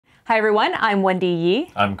Hi everyone, I'm Wendy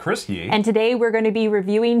Yee. I'm Chris Yee. And today we're going to be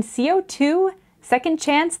reviewing CO2 Second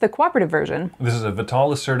Chance, the cooperative version. This is a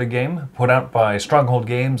Vital Lacerda game put out by Stronghold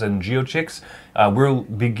Games and GeoChicks. We'll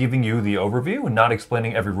be giving you the overview, not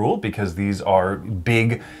explaining every rule because these are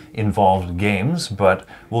big, involved games, but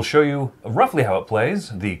we'll show you roughly how it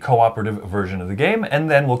plays, the cooperative version of the game, and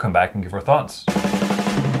then we'll come back and give our thoughts.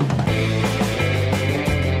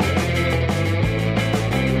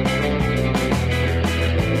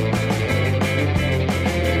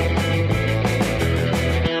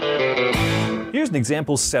 Here's an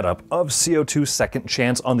example setup of CO2 Second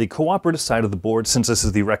Chance on the cooperative side of the board, since this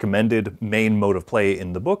is the recommended main mode of play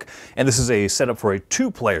in the book, and this is a setup for a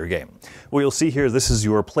two-player game. What you'll see here, this is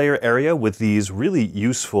your player area with these really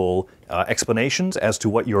useful explanations as to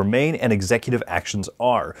what your main and executive actions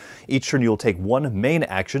are. Each turn you'll take one main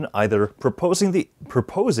action, either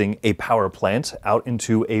proposing a power plant out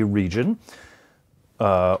into a region,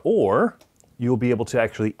 or you'll be able to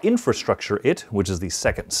actually infrastructure it, which is the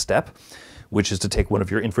second step, which is to take one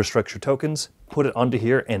of your infrastructure tokens, put it onto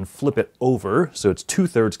here, and flip it over, so it's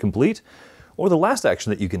 2/3 complete. Or the last action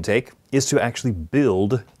that you can take is to actually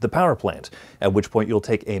build the power plant, at which point you'll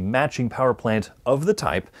take a matching power plant of the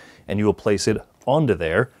type, and you will place it onto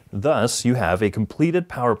there. Thus, you have a completed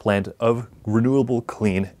power plant of renewable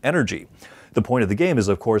clean energy. The point of the game is,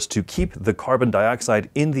 of course, to keep the carbon dioxide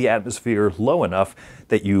in the atmosphere low enough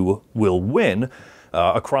that you will win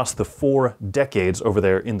across the 4 decades over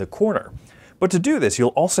there in the corner. But to do this, you'll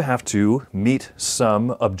also have to meet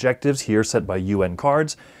some objectives here set by UN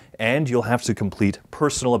cards, and you'll have to complete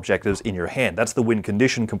personal objectives in your hand. That's the win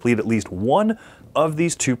condition. Complete at least one of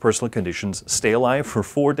these 2 personal conditions, stay alive for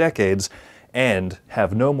 4 decades, and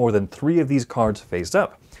have no more than 3 of these cards face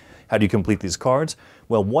up. How do you complete these cards?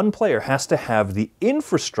 Well, one player has to have the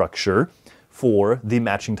infrastructure for the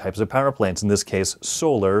matching types of power plants, in this case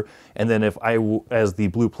solar, and then if I, as the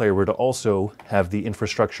blue player, were to also have the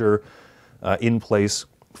infrastructure in place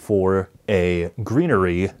for a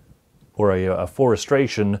greenery or a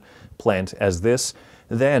forestation plant as this,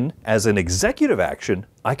 then as an executive action,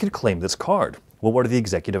 I could claim this card. Well, what are the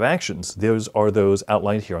executive actions? Those are those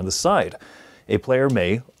outlined here on the side. A player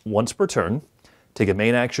may, once per turn, take a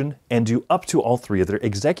main action and do up to all 3 of their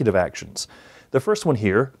executive actions. The first one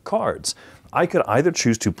here, cards. I could either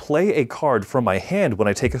choose to play a card from my hand when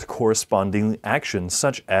I take a corresponding action,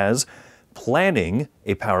 such as planning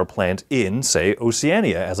a power plant in, say,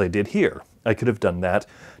 Oceania, as I did here. I could have done that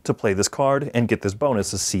to play this card and get this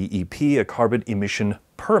bonus, a CEP, a carbon emission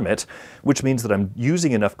permit, which means that I'm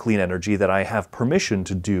using enough clean energy that I have permission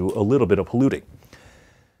to do a little bit of polluting.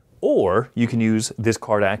 Or you can use this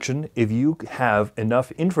card action if you have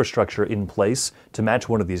enough infrastructure in place to match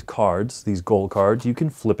one of these cards, these gold cards, you can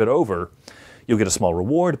flip it over. You'll get a small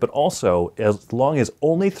reward, but also, as long as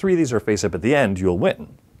only 3 of these are face up at the end, you'll win.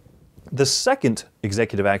 The second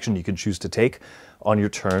executive action you can choose to take on your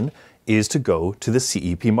turn is to go to the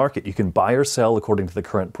CEP market. You can buy or sell according to the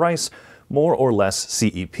current price, more or less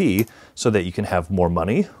CEP, so that you can have more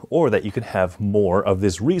money, or that you can have more of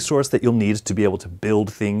this resource that you'll need to be able to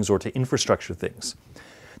build things or to infrastructure things.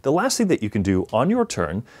 The last thing that you can do on your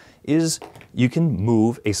turn is you can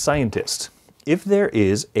move a scientist. If there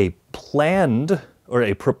is a planned or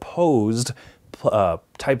a proposed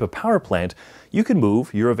type of power plant, you can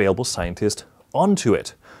move your available scientist onto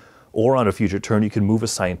it. Or on a future turn, you can move a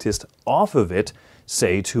scientist off of it,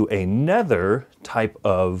 say to another type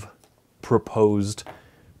of proposed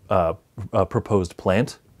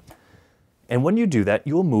plant. And when you do that,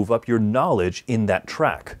 you'll move up your knowledge in that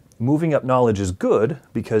track. Moving up knowledge is good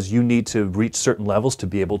because you need to reach certain levels to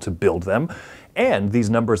be able to build them. And these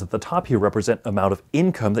numbers at the top here represent amount of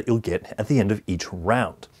income that you'll get at the end of each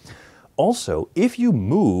round. Also, if you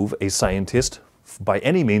move a scientist by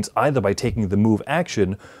any means, either by taking the move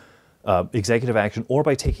action, executive action, or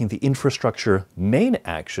by taking the infrastructure main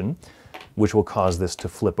action, which will cause this to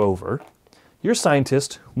flip over, your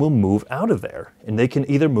scientist will move out of there. And they can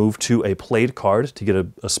either move to a played card to get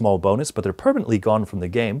a small bonus, but they're permanently gone from the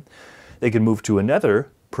game. They can move to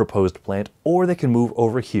another proposed plant, or they can move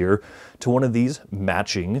over here to one of these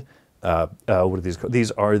matching, what are these called?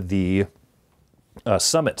 These are the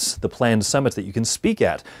summits, the planned summits that you can speak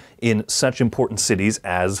at in such important cities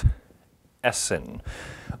as Essen,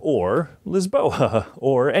 or Lisboa,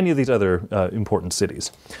 or any of these other important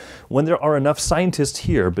cities. When there are enough scientists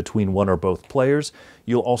here between one or both players,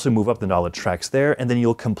 you'll also move up the knowledge tracks there, and then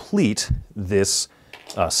you'll complete this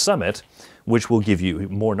summit, which will give you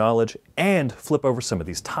more knowledge and flip over some of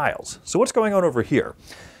these tiles. So what's going on over here?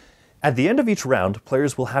 At the end of each round,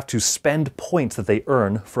 players will have to spend points that they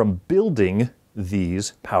earn from building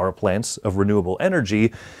these power plants of renewable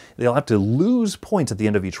energy, they'll have to lose points at the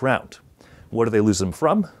end of each round. What do they lose them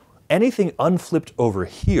from? Anything unflipped over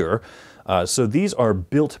here. So these are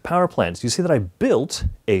built power plants. You see that I built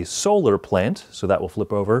a solar plant, so that will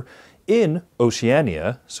flip over, in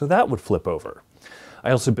Oceania, so that would flip over.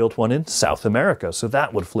 I also built one in South America, so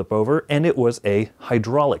that would flip over, and it was a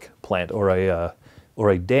hydraulic plant or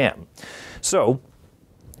a dam. So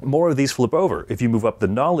more of these flip over. If you move up the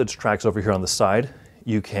knowledge tracks over here on the side,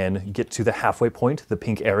 you can get to the halfway point, the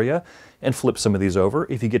pink area, and flip some of these over.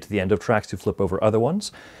 If you get to the end of tracks, you flip over other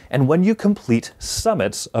ones. And when you complete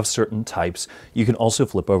summits of certain types, you can also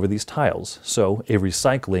flip over these tiles. So a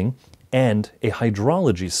recycling and a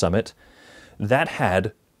hydrology summit that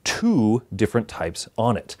had 2 different types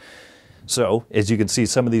on it. So as you can see,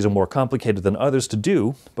 some of these are more complicated than others to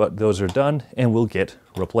do, but those are done and will get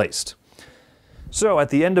replaced. So at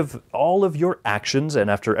the end of all of your actions and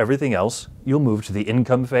after everything else, you'll move to the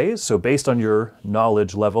income phase. So based on your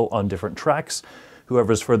knowledge level on different tracks,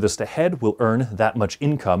 whoever's furthest ahead will earn that much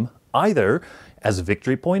income, either as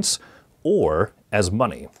victory points or as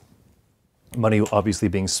money. Money obviously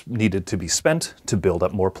being needed to be spent to build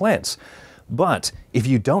up more plants. But if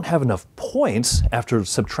you don't have enough points after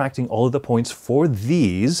subtracting all of the points for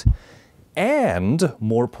these, and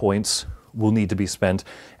more points will need to be spent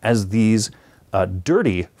as these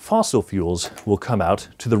dirty fossil fuels will come out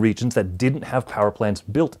to the regions that didn't have power plants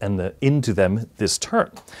built into them this turn.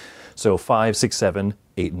 So 5, 6, 7,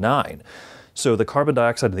 8, 9. So the carbon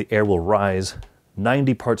dioxide in the air will rise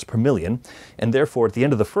 90 parts per million, and therefore at the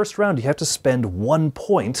end of the first round you have to spend 1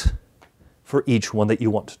 point for each one that you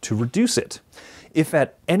want to reduce it. If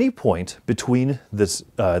at any point between this,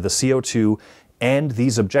 the CO2 and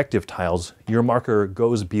these objective tiles, your marker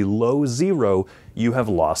goes below 0, you have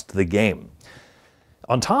lost the game.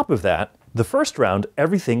 On top of that, the first round,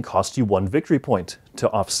 everything costs you 1 victory point to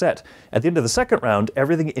offset. At the end of the second round,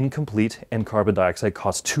 everything incomplete and carbon dioxide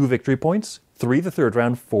costs 2 victory points, 3 the third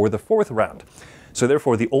round, 4 the fourth round. So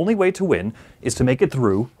therefore, the only way to win is to make it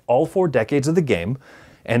through all 4 decades of the game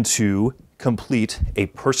and to complete a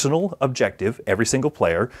personal objective, every single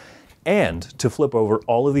player, and to flip over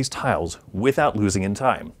all of these tiles without losing in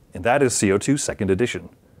time. And that is CO2 Second Edition.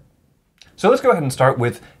 So let's go ahead and start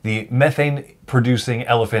with the methane-producing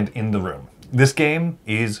elephant in the room. This game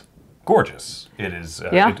is gorgeous. It is,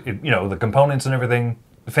 you know, the components and everything,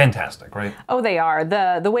 fantastic, right? Oh, they are.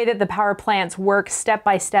 The way that the power plants work step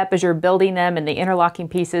by step as you're building them and the interlocking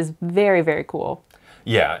pieces, very, very cool.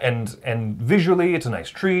 Yeah, and visually it's a nice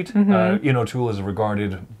treat. Tool is a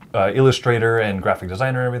regarded illustrator and graphic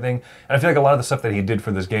designer and everything. And I feel like a lot of the stuff that he did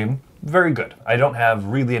for this game, very good. I don't have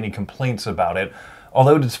really any complaints about it.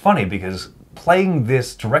 Although it's funny because playing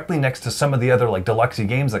this directly next to some of the other like deluxe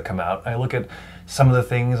games that come out, I look at some of the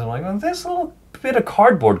things and I'm like, well, this little bit of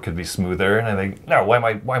cardboard could be smoother, and I think, no, why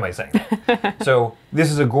am I saying that? So this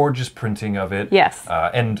is a gorgeous printing of it. Yes.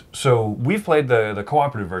 And so we've played the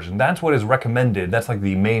cooperative version. That's what is recommended. That's like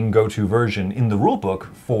the main go-to version in the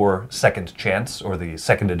rulebook for Second Chance, or the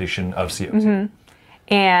second edition of CO2.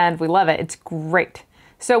 And we love it. It's great.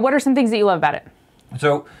 So what are some things that you love about it?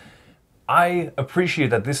 So I appreciate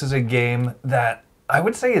that this is a game that I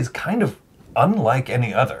would say is kind of unlike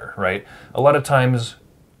any other, right? A lot of times,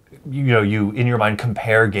 you in your mind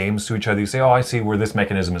compare games to each other. You say, oh, I see where this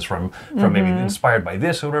mechanism is from maybe inspired by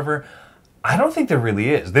this or whatever. I don't think there really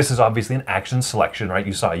is. This is obviously an action selection, right?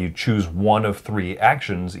 You choose 1 of 3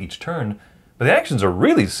 actions each turn, but the actions are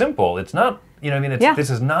really simple. It's not, this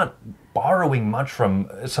is not borrowing much from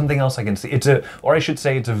something else I can see. It's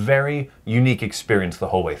a very unique experience the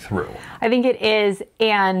whole way through. I think it is,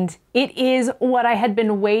 and it is what I had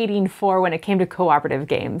been waiting for when it came to cooperative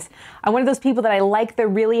games. I'm one of those people that I like the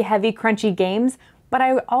really heavy, crunchy games, but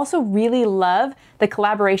I also really love the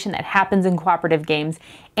collaboration that happens in cooperative games,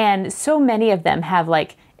 and so many of them have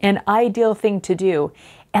like an ideal thing to do.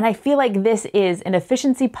 And I feel like this is an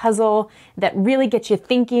efficiency puzzle that really gets you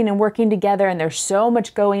thinking and working together, and there's so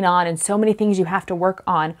much going on and so many things you have to work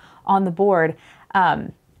on the board.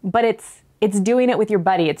 But it's doing it with your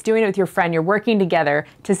buddy, it's doing it with your friend, you're working together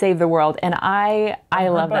to save the world, and I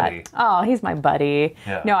love that. Oh, he's my buddy.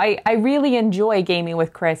 Yeah. No, I really enjoy gaming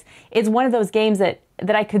with Chris. It's one of those games that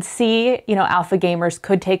I could see, alpha gamers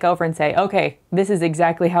could take over and say, okay, this is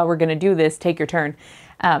exactly how we're gonna do this, take your turn.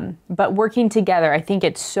 But working together, I think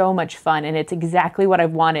it's so much fun, and it's exactly what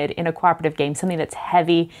I've wanted in a cooperative game, something that's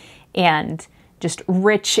heavy and just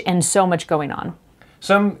rich and so much going on.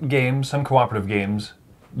 Some cooperative games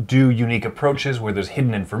do unique approaches where there's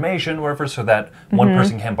hidden information, whatever, so that one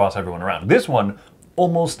person can't boss everyone around. This one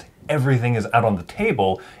almost everything is out on the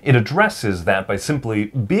table, it addresses that by simply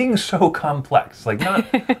being so complex. Like,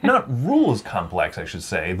 not rules complex, I should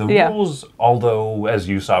say. The rules, although, as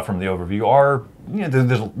you saw from the overview, are,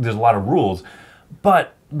 there's a lot of rules,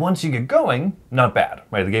 but once you get going, not bad,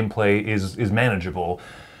 right? The gameplay is manageable.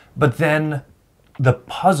 But then the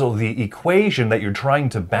puzzle, the equation that you're trying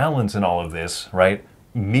to balance in all of this, right?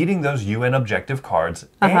 Meeting those UN objective cards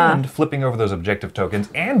and flipping over those objective tokens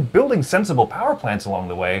and building sensible power plants along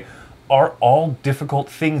the way are all difficult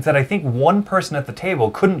things that I think one person at the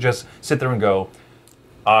table couldn't just sit there and go,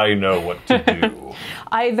 I know what to do.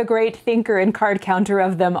 I, the great thinker and card counter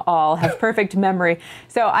of them all, have perfect memory.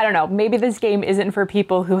 So I don't know, maybe this game isn't for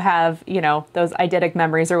people who have, those eidetic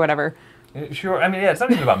memories or whatever. Sure. I mean, yeah, it's not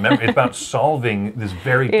even about memory. It's about solving this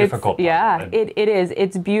very difficult problem. Yeah, it is.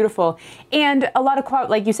 It's beautiful. And a lot of,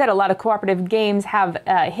 like you said, a lot of cooperative games have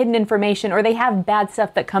hidden information, or they have bad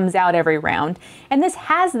stuff that comes out every round. And this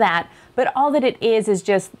has that, but all that it is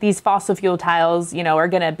just these fossil fuel tiles, are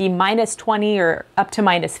going to be -20 or up to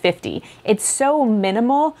 -50. It's so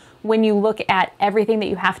minimal when you look at everything that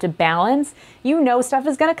you have to balance. Stuff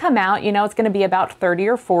is going to come out. It's going to be about 30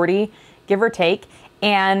 or 40, give or take.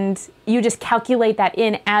 And you just calculate that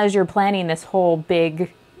in as you're planning this whole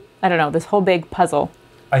big, this whole big puzzle.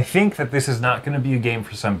 I think that this is not going to be a game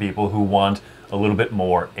for some people who want a little bit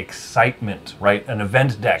more excitement, right? An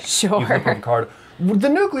event deck. Sure. You flip a card, the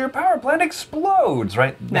nuclear power plant explodes,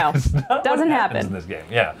 right? No, That's not doesn't what happen happens in this game.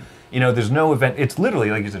 Yeah. There's no event. It's literally,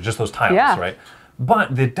 like you said, just those tiles, right?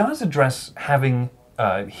 But it does address having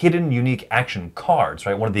hidden, unique action cards,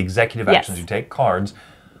 right? One of the executive actions you take, cards.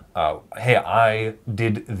 Hey, I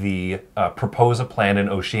did the propose a plan in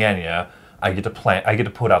Oceania. I get to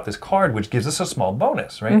put out this card, which gives us a small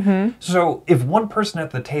bonus, right? So if one person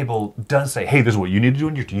at the table does say, hey, this is what you need to do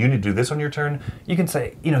on your turn, you need to do this on your turn, you can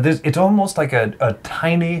say, it's almost like a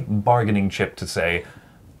tiny bargaining chip to say,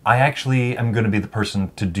 I actually am going to be the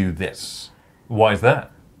person to do this. Why is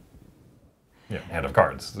that? Hand of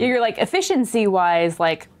cards. You're like, efficiency-wise,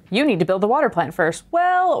 like, you need to build the water plant first.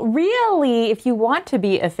 Well, really, if you want to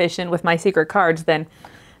be efficient with my secret cards, then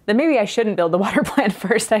maybe I shouldn't build the water plant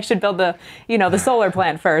first. I should build the, the solar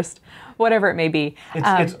plant first, whatever it may be.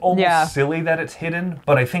 It's almost silly that it's hidden,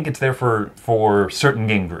 but I think it's there for certain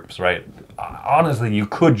game groups, right? Honestly, you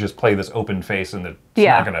could just play this open face and it's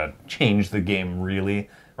not going to change the game really,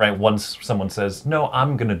 right? Once someone says, no,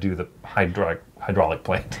 I'm going to do the hydraulic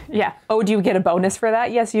plant. Yeah. Oh, do you get a bonus for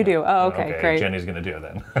that? Yes, you do. Oh, okay, great. Jenny's going to do it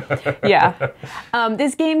then. Yeah.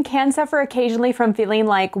 This game can suffer occasionally from feeling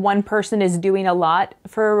like one person is doing a lot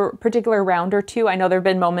for a particular round or two. I know there have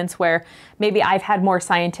been moments where maybe I've had more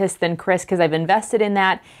scientists than Chris because I've invested in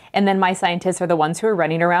that, and then my scientists are the ones who are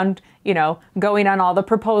running around, going on all the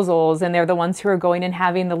proposals, and they're the ones who are going and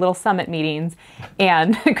having the little summit meetings.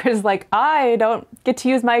 And Chris is like, I don't get to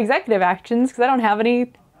use my executive actions because I don't have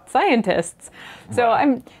any scientists.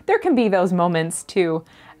 So there can be those moments too.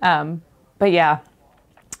 But yeah,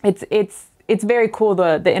 it's very cool,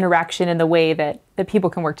 the interaction and the way that people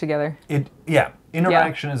can work together.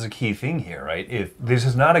 Interaction is a key thing here, right? If this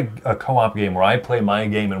is not a co-op game where I play my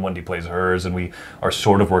game and Wendy plays hers and we are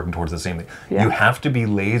sort of working towards the same thing. You have to be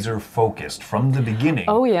laser focused from the beginning.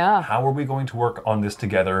 Oh yeah. How are we going to work on this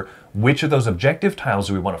together? Which of those objective tiles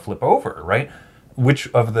do we want to flip over, right?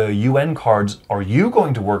 Which of the UN cards are you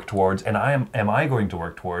going to work towards and am I going to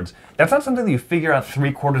work towards? That's not something that you figure out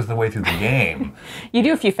 3/4 of the way through the game. You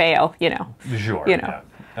do if you fail, Sure.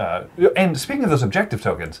 And speaking of those objective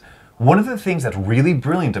tokens, one of the things that's really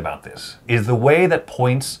brilliant about this is the way that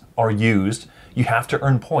points are used. You have to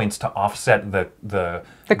earn points to offset the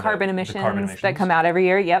carbon emissions that come out every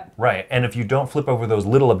year. Yep. Right. And if you don't flip over those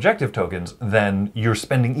little objective tokens, then you're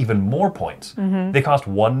spending even more points. They cost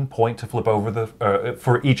 1 point to flip over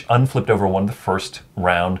for each unflipped over one the first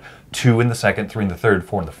round, 2 in the second, 3 in the third,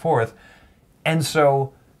 4 in the fourth. And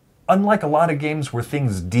so, unlike a lot of games where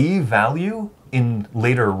things devalue in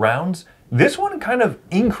later rounds, this one kind of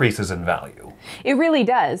increases in value. It really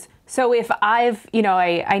does. So if I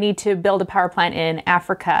need to build a power plant in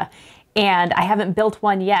Africa and I haven't built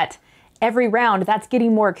one yet, every round that's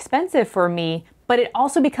getting more expensive for me, but it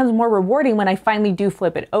also becomes more rewarding when I finally do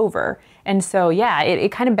flip it over. And so, yeah,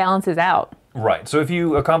 it kind of balances out. Right. So if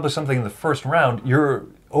you accomplish something in the first round, you're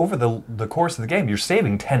over the course of the game, you're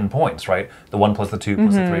saving 10 points, right? The 1 plus the 2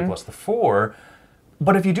 plus the 3 plus the 4.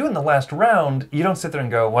 But if you do it in the last round, you don't sit there and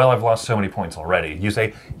go, well, I've lost so many points already. You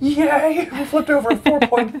say, yay, I flipped over a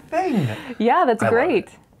 4-point thing. Yeah, that's great.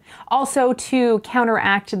 Also, to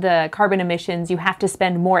counteract the carbon emissions, you have to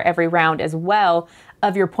spend more every round as well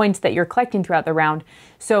of your points that you're collecting throughout the round.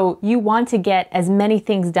 So you want to get as many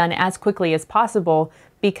things done as quickly as possible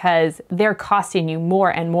because they're costing you more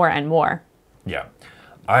and more and more. Yeah.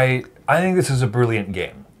 I think this is a brilliant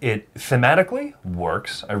game. It thematically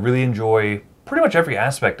works. I really enjoy pretty much every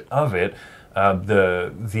aspect of it.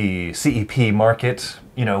 The CEP market,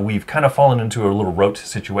 you know, we've kind of fallen into a little rote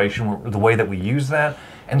situation, the way that we use that.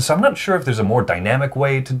 And so I'm not sure if there's a more dynamic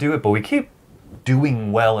way to do it, but we keep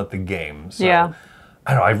doing well at the game. So, yeah.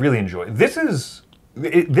 I don't know, I really enjoy it. This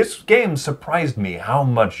game surprised me how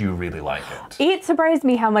much you really like it. It surprised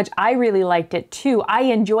me how much I really liked it too. I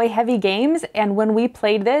enjoy heavy games, and when we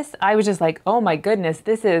played this, I was just like, oh my goodness,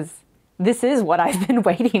 this is what I've been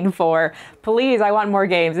waiting for. Please, I want more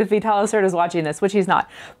games. If Vital Lacerda is watching this, which he's not,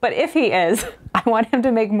 but if he is, I want him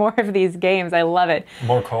to make more of these games. I love it.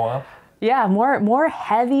 More co-op? Yeah, more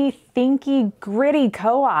heavy, thinky, gritty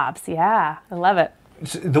co-ops. Yeah, I love it.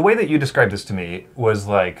 The way that you described this to me was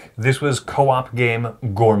like, this was co-op game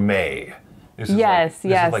gourmet. This is yes.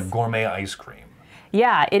 This is like gourmet ice cream.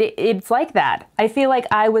 Yeah, it's like that. I feel like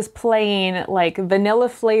I was playing like vanilla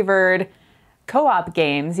flavored co-op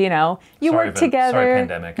games, you know. You work together. Sorry,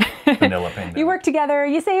 pandemic. Vanilla pandemic. You work together,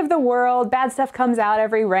 you save the world, bad stuff comes out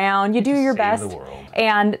every round, you do your best. The world.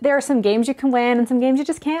 And there are some games you can win and some games you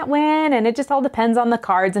just can't win, and it just all depends on the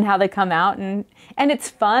cards and how they come out, and it's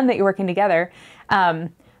fun that you're working together.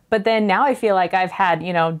 But then now I feel like I've had,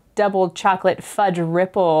 you know, double chocolate fudge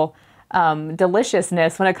ripple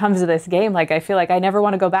deliciousness when it comes to this game. Like, I feel like I never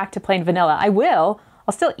want to go back to plain vanilla. I will.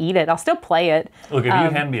 I'll still eat it. I'll still play it. Look, if you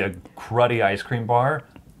hand me a cruddy ice cream bar,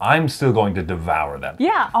 I'm still going to devour that.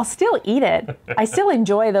 Yeah, I'll still eat it. I still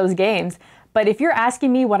enjoy those games. But if you're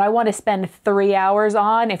asking me what I want to spend 3 hours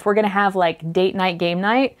on, if we're going to have like date night, game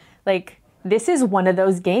night, like this is one of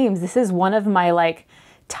those games. This is one of my like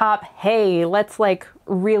top, hey, let's like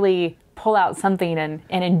really pull out something and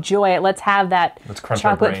enjoy it. Let's have that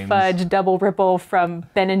chocolate fudge double ripple from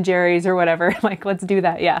Ben & Jerry's or whatever. Like, let's do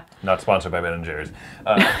that, yeah. Not sponsored by Ben & Jerry's.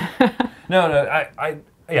 I'm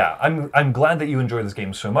glad that you enjoy this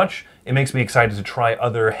game so much. It makes me excited to try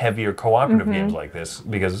other heavier cooperative games like this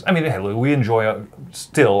because, I mean, hey, we enjoy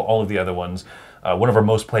still all of the other ones. One of our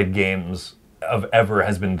most played games of ever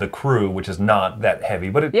has been The Crew, which is not that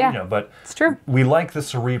heavy, but it's true. We like the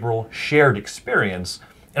cerebral shared experience,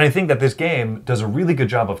 and I think that this game does a really good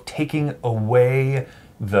job of taking away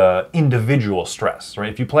the individual stress, right?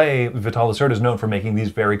 If you play, Vital Lacerda is known for making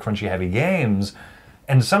these very crunchy, heavy games,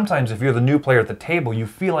 and sometimes if you're the new player at the table, you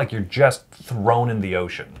feel like you're just thrown in the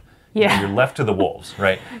ocean. Yeah. You're left to the wolves,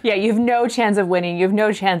 right? Yeah, you have no chance of winning. You have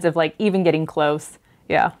no chance of like even getting close.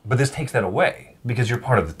 Yeah. But this takes that away because you're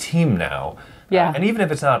part of the team now. Yeah. And even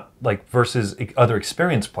if it's not like versus other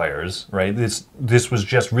experienced players, right? This was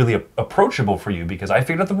just really approachable for you because I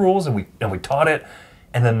figured out the rules and we taught it,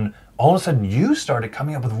 and then all of a sudden you started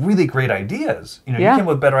coming up with really great ideas. You know, you came up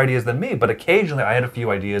with better ideas than me, but occasionally I had a few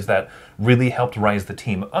ideas that really helped rise the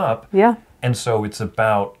team up. Yeah. And so it's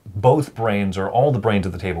about both brains or all the brains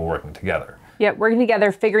at the table working together. Yeah, working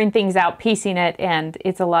together, figuring things out, piecing it, and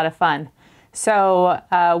it's a lot of fun. So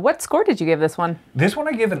what score did you give this one? This one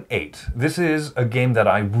I give an 8. This is a game that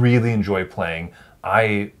I really enjoy playing.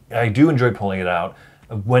 I do enjoy pulling it out.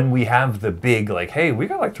 When we have the big, like, hey, we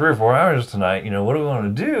got like 3 or 4 hours tonight, you know, what do we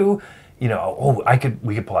want to do? You know,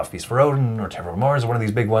 we could pull out Feast for Odin or Terror of Mars or one of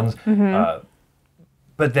these big ones.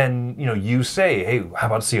 But then, you know, you say, hey, how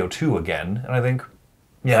about CO2 again? And I think,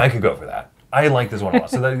 yeah, I could go for that. I like this one a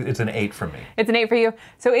lot. So it's an 8 for me. It's an 8 for you.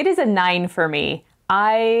 So it is a 9 for me.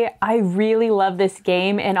 I really love this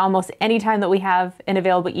game, and almost any time that we have an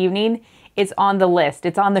available evening, it's on the list.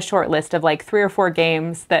 It's on the short list of like 3 or 4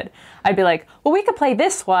 games that I'd be like, well, we could play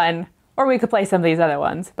this one, or we could play some of these other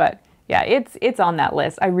ones. But yeah, it's on that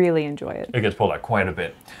list. I really enjoy it. It gets pulled out quite a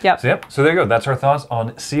bit. Yep. So there you go. That's our thoughts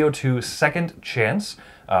on CO2 Second Chance.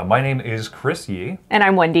 My name is Chris Yee. And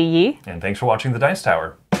I'm Wendy Yee. And thanks for watching The Dice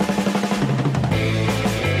Tower.